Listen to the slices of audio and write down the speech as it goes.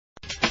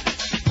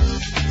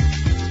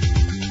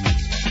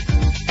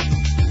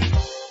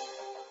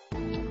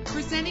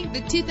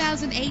the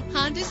 2008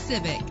 Honda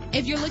Civic.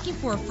 If you're looking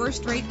for a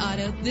first-rate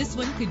auto, this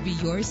one could be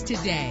yours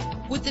today.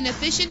 With an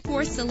efficient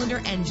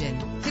 4-cylinder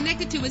engine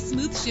connected to a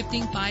smooth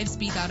shifting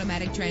 5-speed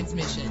automatic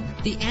transmission,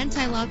 the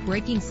anti-lock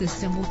braking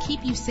system will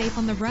keep you safe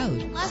on the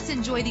road. Plus,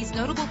 enjoy these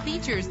notable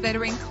features that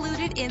are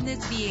included in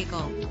this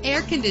vehicle: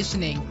 air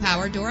conditioning,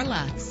 power door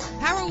locks,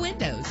 power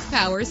windows,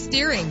 power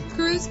steering,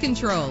 cruise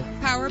control,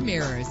 power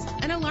mirrors,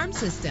 an alarm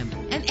system,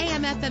 an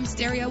AM/FM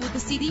stereo with a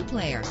CD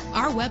player.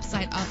 Our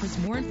website offers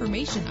more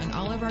information on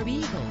all of our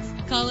vehicles.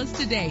 Call us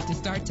today to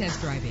start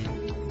test driving.